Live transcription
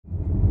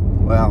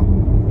Well,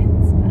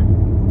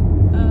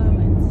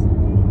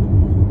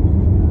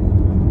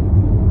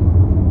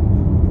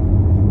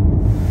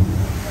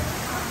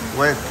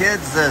 with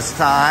kids this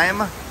time,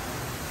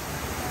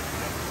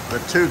 the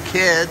two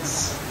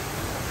kids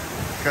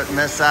couldn't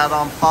miss out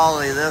on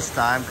Polly this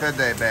time, could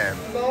they, babe?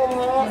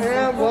 Aloha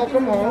and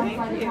welcome home.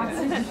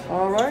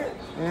 All right,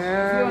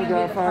 and we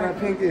gotta find that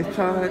pinky. It's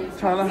trying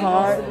to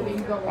hide.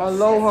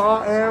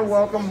 Aloha and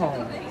welcome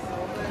home.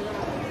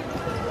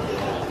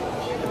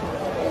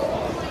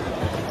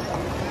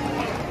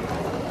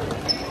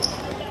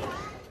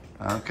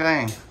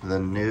 Okay, the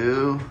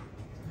new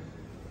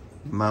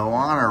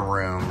Moana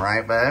room,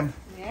 right, babe?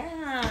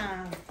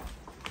 Yeah.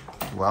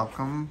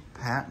 Welcome,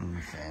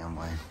 Patton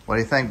family. What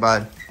do you think,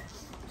 bud?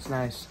 It's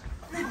nice.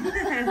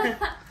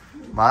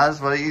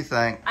 Maz, what do you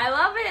think? I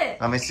love it.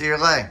 Let me see your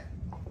leg.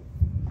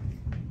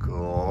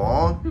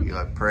 Cool. You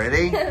look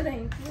pretty.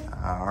 Thank you.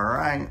 All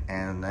right,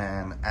 and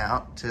then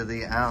out to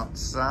the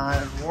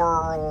outside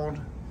world.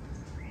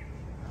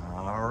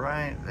 All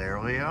right, there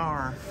we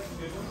are.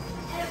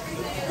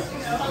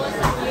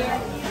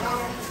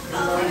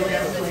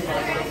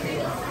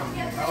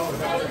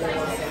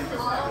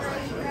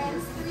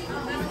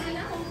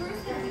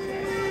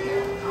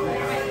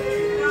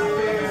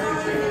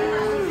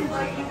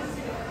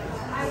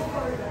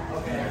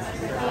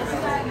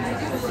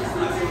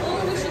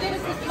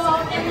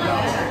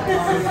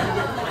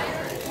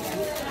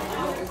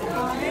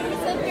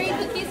 So 3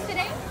 cookies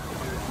today?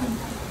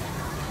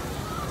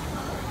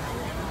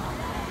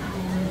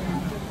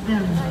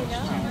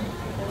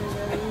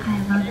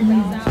 I love you.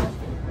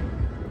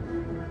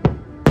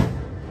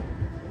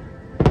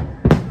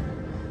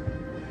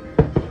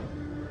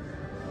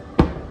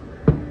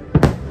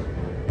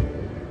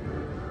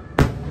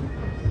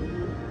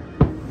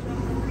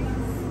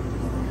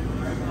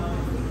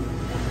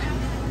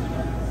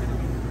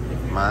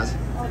 Maz,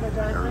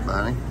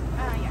 everybody.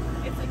 Yeah.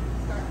 It's like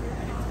darker.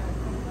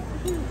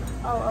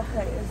 Oh,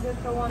 okay. Is it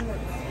the one that's...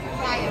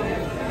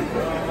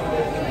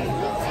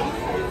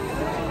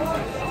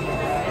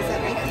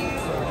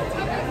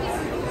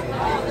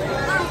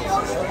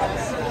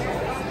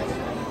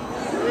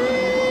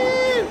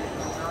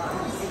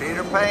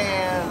 Peter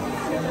Pan.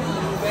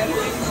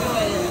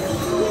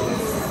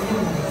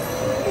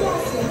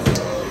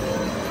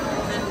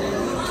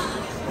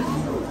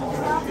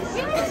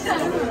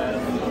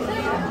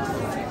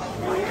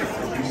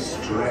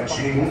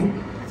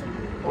 Stretching,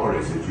 or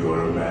is it your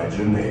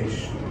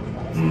imagination?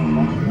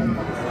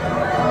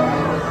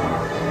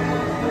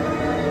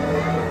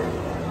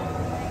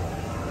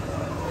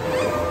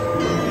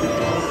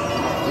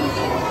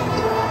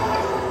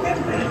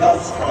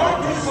 It's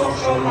time to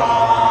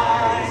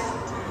socialize.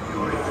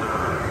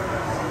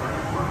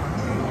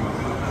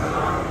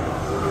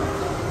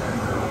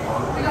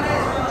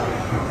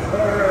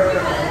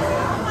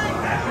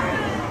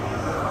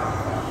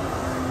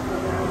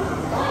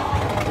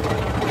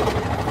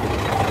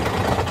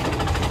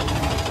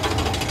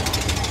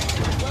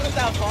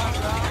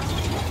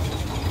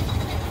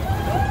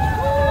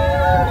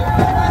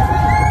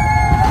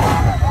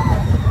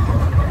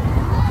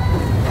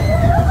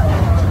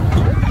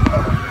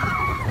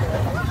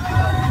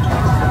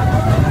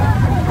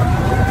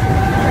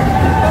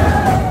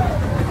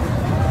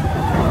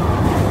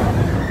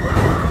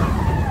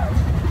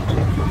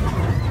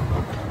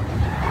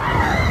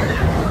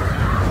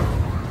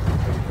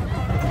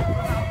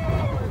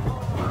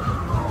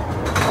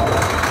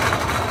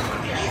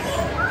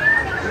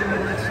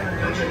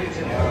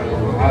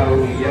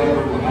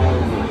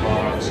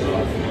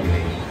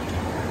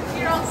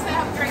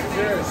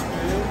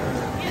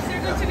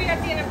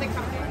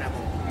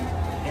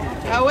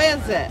 How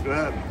is it?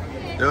 Good.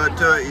 Do it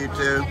to it, you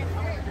two.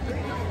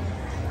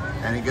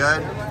 Any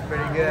good?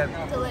 Pretty good.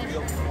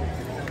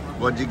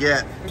 What'd you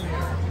get?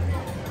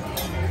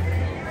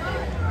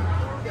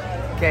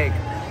 Cake.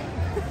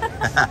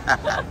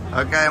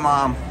 Okay,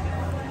 Mom.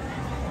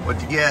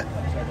 What'd you get?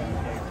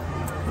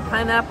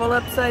 Pineapple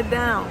upside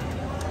down.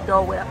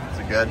 Dole Whip. Is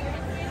it good?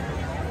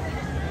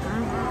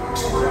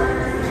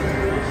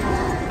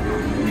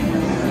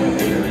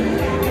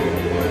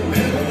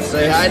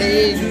 Say hi to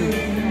Eden.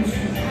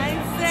 Hi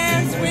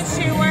sis, wish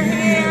you were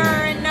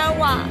here in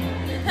Noah.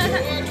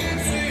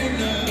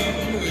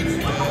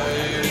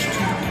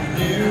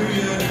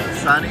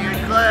 Sonny and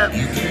Cliff.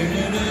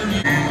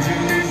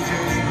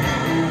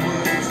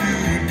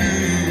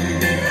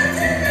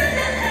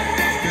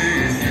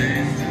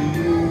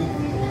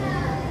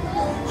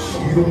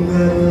 You don't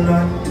have a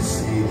lot to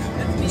say,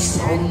 and there's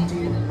something.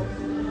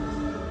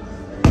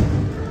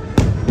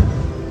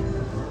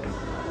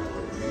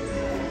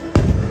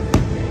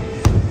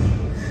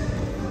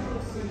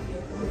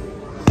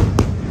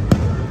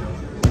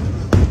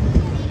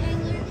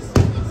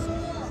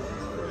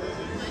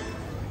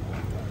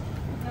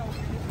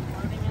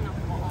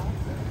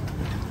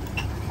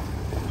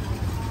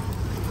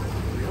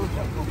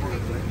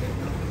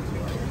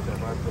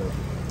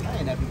 Hi,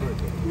 and happy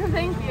birthday.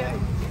 Thank you.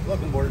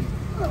 Welcome aboard.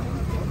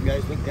 You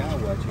guys look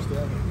down, watch your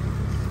step.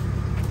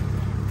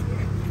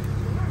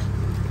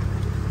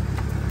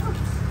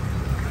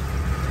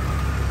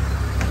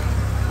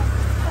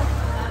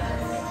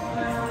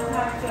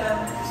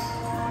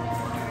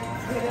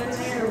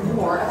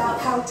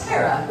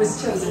 was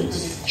chosen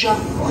as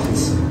jump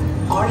points,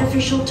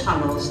 artificial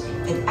tunnels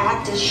that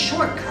act as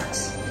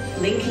shortcuts,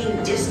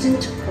 linking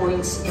distant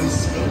points in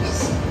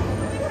space.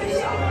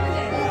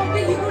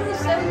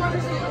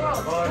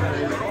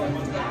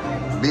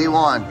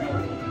 B1.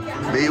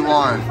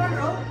 B1.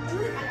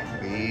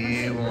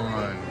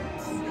 B1.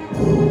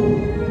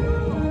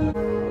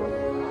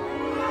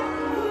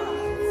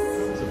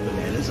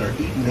 Bananas are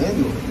eaten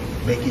annually,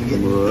 making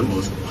it the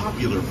most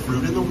popular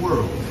fruit in the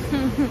world.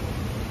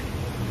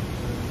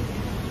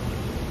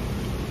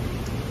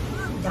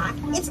 Doc,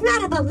 it's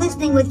not about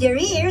listening with your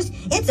ears,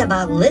 it's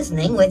about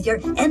listening with your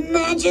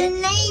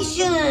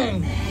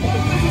imagination.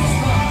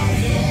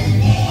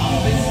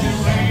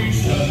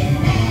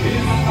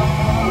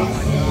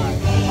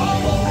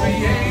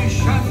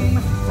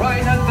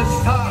 Right at the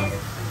start.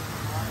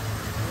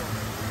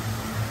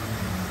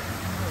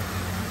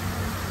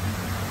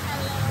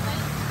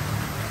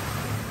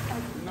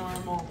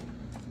 Normal.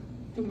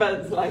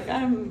 Bud's like,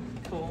 I'm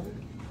cool.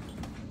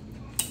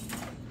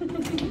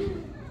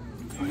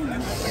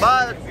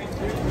 Bud.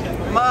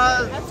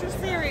 Bud. That's so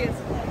serious.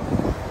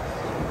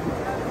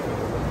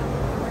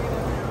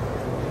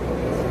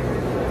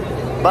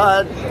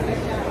 Bud.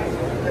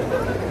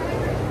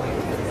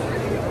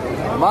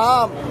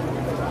 Mom.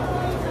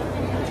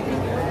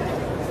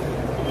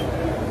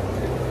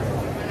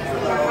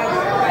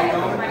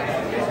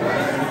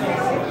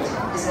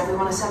 Is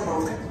everyone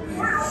assembled?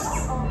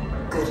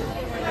 Good.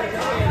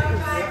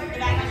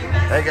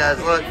 Hey guys,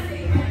 look.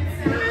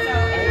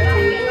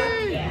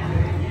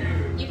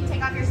 You can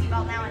take off your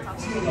seatbelt now and talk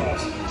to me.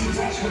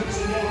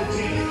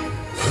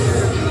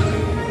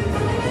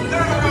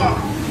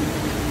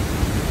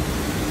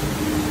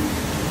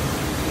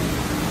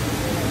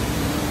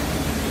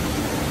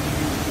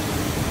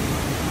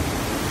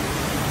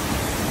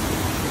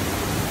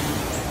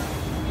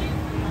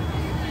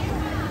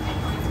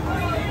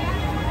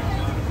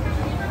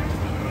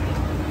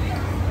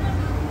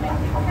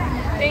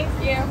 Thank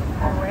you.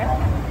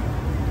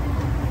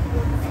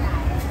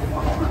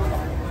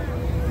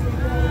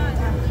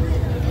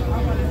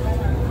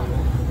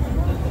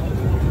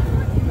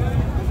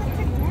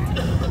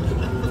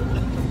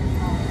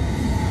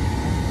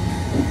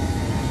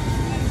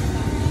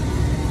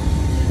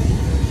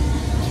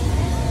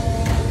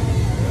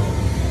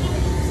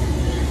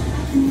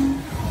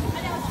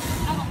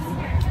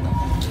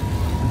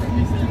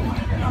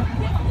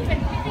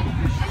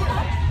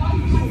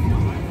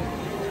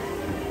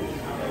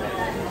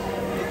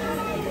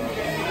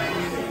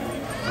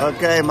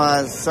 Okay,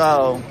 Muzz,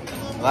 so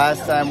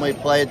last time we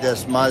played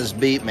this, Muzz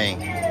beat me.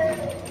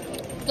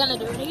 Gonna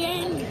do it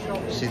again.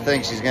 She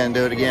thinks she's gonna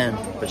do it again,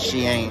 but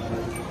she ain't.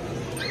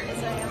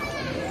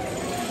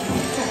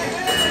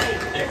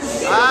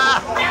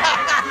 Ah!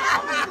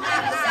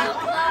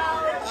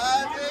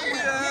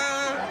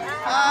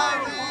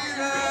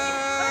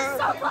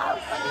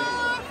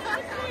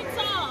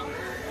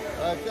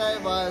 Okay,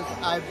 Muzz,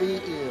 I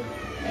beat you.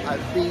 I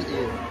beat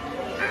you.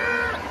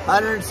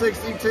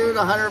 162 to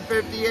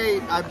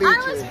 158. I beat you.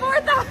 I was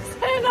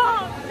 4,000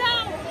 off.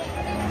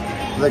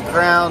 No. The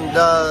crown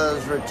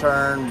does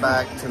return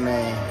back to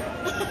me.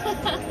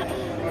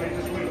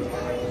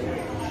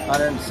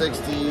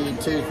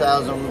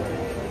 162,000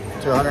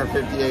 to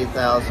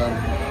 158,000.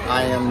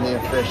 I am the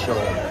official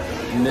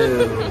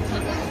new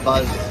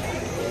Buzz.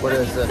 What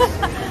is this?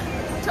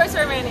 Toy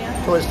Story Mania.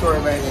 Toy Story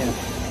Mania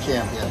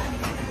champion.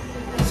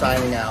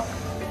 Signing out.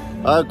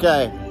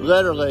 Okay,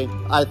 literally,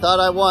 I thought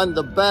I won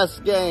the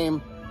best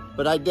game,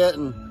 but I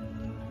didn't.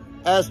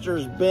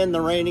 Esther's been the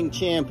reigning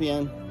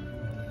champion,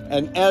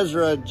 and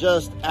Ezra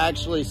just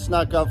actually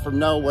snuck up from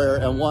nowhere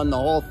and won the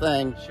whole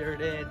thing. Sure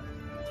did.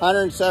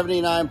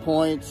 179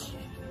 points.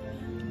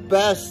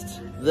 Best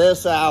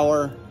this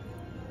hour.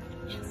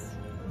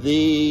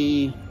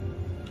 He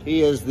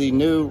is the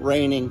new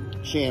reigning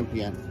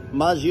champion.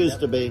 Muzz used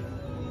to be.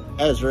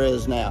 Ezra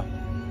is now.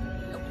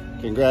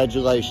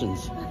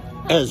 Congratulations,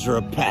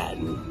 Ezra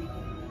Patton.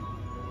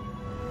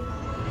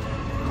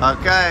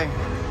 Okay,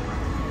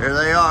 here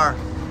they are.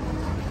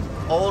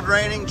 Old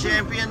reigning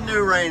champion,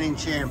 new reigning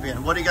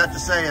champion. What do you got to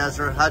say,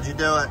 Ezra? How'd you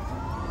do it?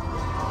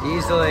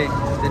 Easily.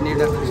 Didn't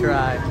even have to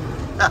try.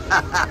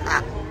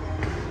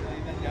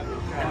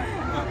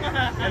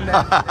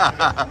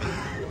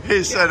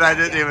 He said I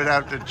didn't even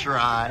have to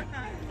try.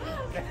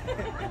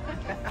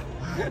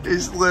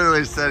 He's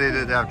literally said he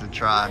didn't have to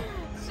try.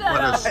 What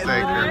a I stinker.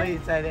 literally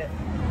said it.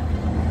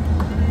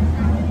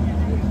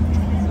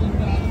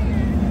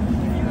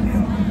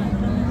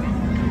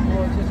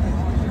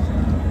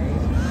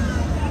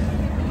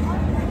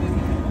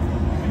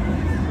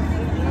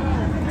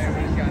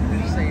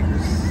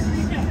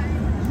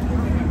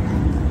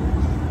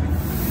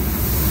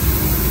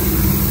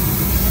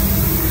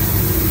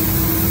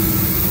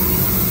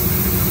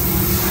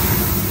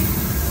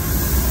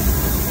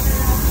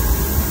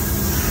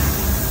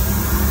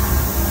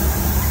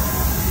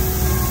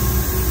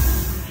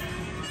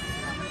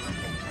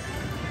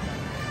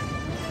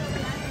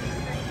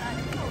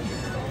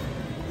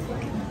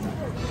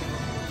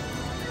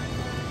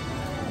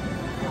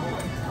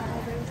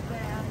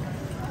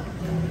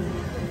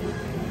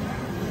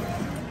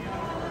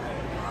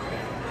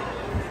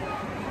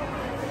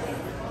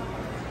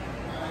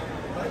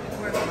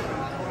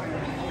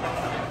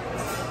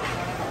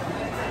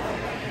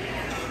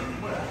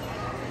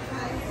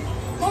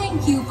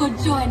 Thank you for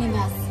joining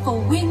us for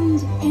Wind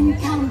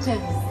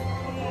Encounters.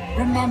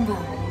 Remember,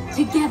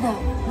 together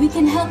we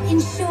can help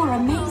ensure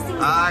amazing...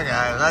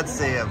 Okay, let's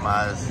see it,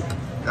 Muz.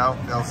 Don't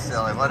feel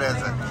silly. What is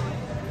it?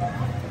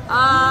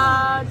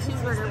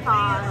 Cheeseburger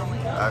pod.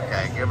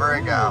 Okay, give her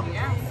a go.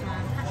 Yeah,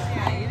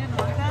 you didn't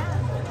want that?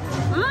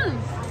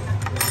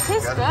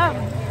 Tastes good.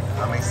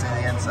 Let me see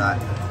the inside.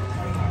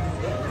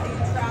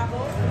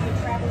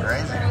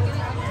 Crazy.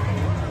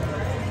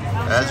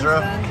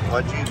 Ezra,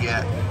 what'd you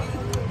get?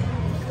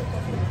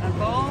 A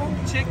bowl,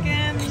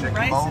 chicken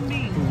rice bowl? and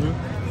beans.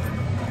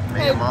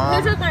 Me and Mom.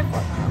 Who took my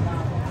fork?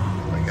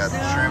 We got the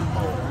shrimp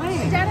bowl.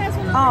 Dad has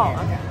one. Oh,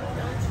 okay.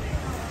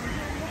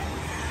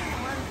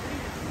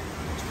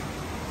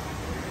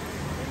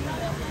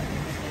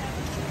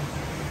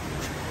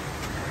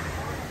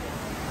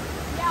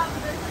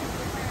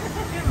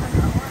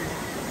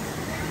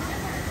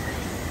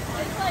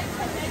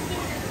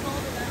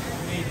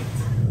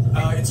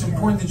 It's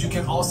important that you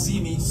can all see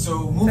me,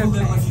 so move a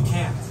little if you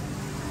can.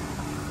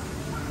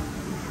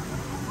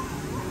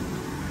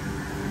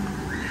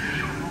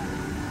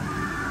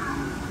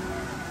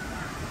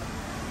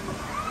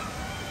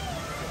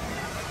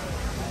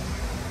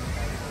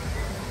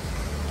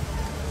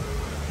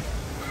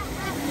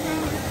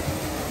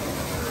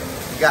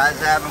 You guys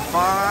having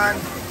fun?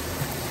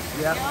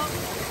 Yep.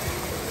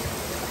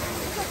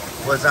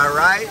 Was I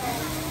right?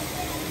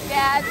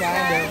 Yeah, it's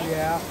Kind of,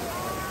 yeah.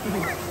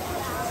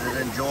 Is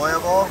it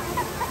enjoyable?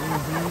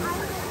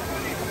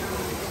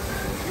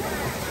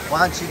 Why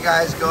don't you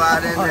guys go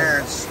out in there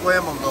and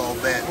swim a little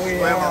bit,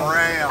 swim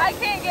around. I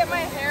can't get my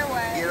hair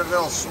wet. Get a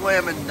little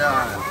swimming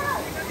done.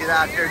 Get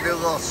out there and do a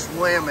little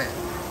swimming.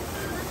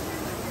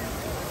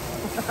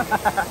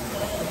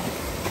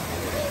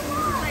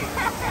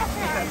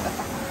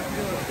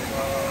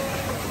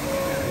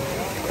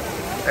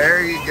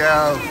 There you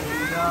go.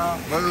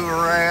 Move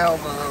around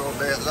a little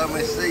bit. Let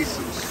me see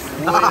some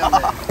swimming.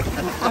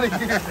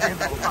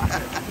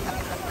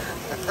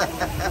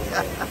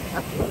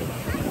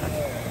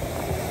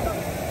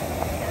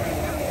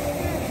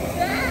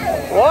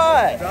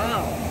 What?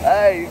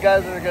 Hey, you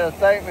guys are going to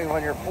thank me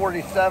when you're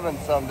 47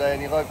 someday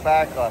and you look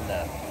back on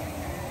that.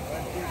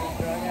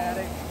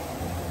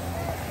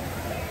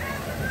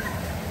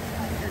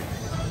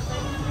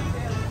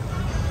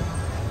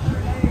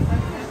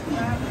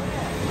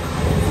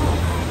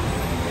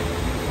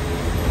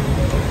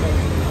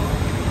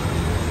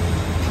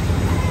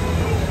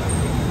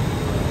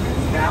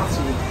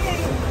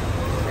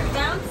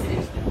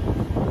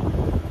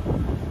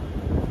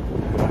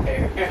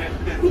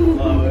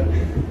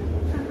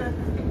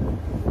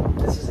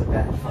 This is a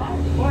bad fight.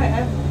 Boy,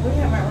 we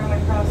haven't run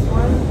across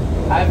one.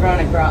 I've run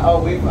across.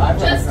 Oh, I've run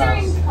Just across.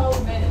 during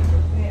COVID.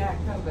 Yeah,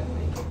 COVID.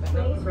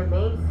 Please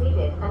remain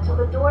seated until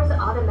the doors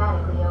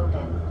automatically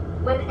open.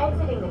 When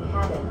exiting the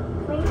cabin,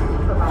 please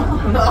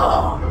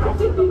supervise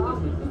the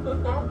belongings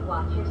and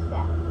watch your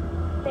step.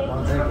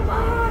 Thank you for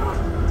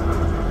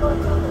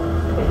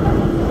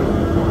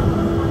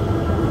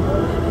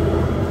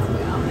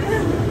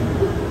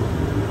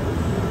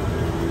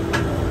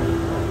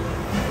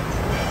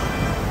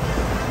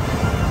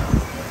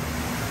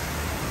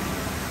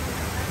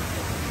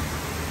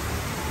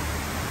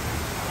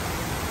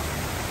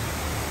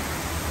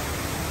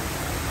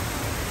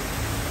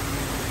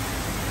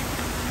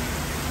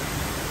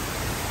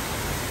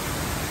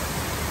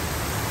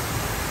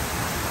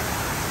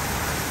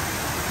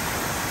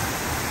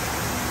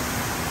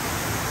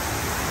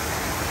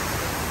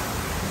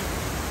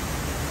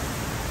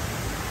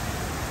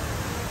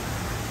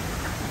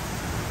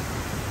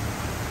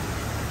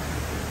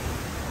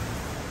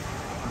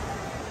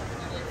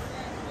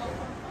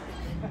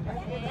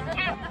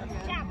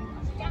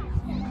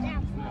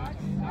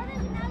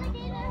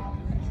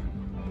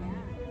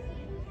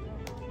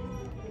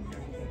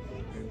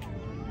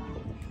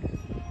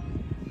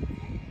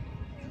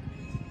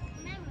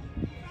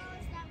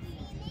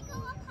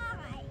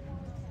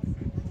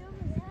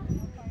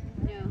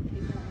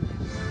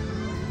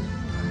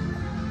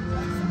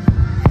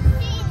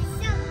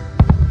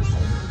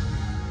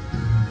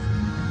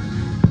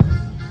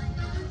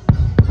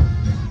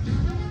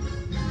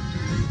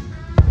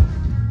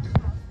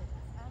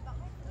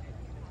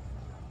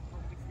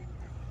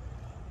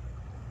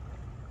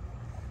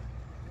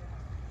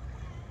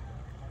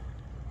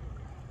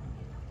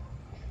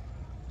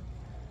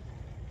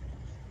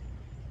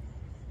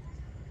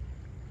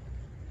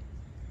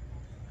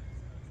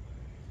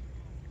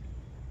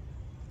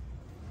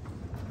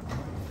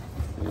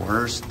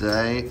Worst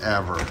day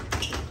ever.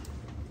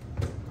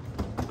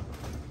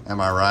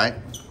 Am I right?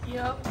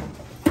 Yep.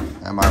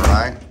 Am I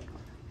right?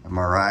 Am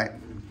I right?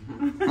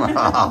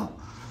 Oh,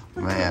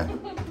 man.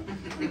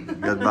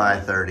 Goodbye,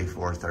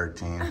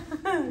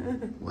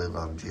 3413. We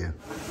loved you.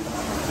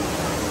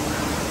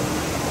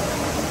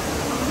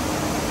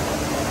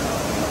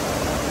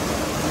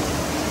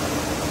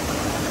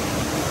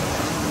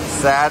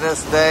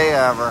 Saddest day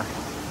ever.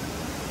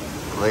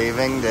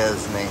 Leaving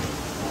Disney.